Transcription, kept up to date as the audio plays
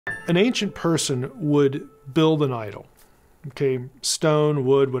an ancient person would build an idol, okay, stone,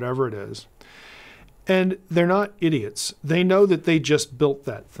 wood, whatever it is, and they're not idiots. They know that they just built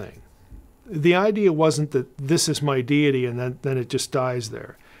that thing. The idea wasn't that this is my deity and then it just dies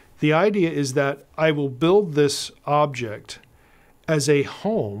there. The idea is that I will build this object as a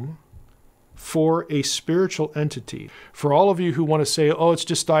home for a spiritual entity. For all of you who want to say, oh, it's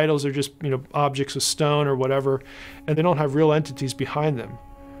just idols, they're just, objects of stone or whatever, and they don't have real entities behind them,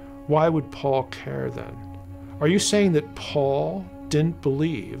 why would Paul care then? Are you saying that Paul didn't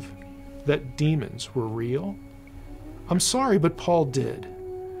believe that demons were real? I'm sorry, but Paul did.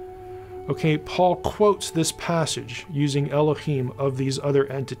 Okay, Paul quotes this passage using Elohim of these other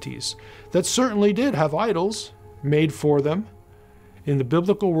entities that certainly did have idols made for them. In the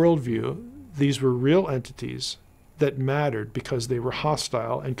biblical worldview, these were real entities that mattered because they were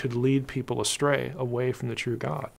hostile and could lead people astray away from the true God.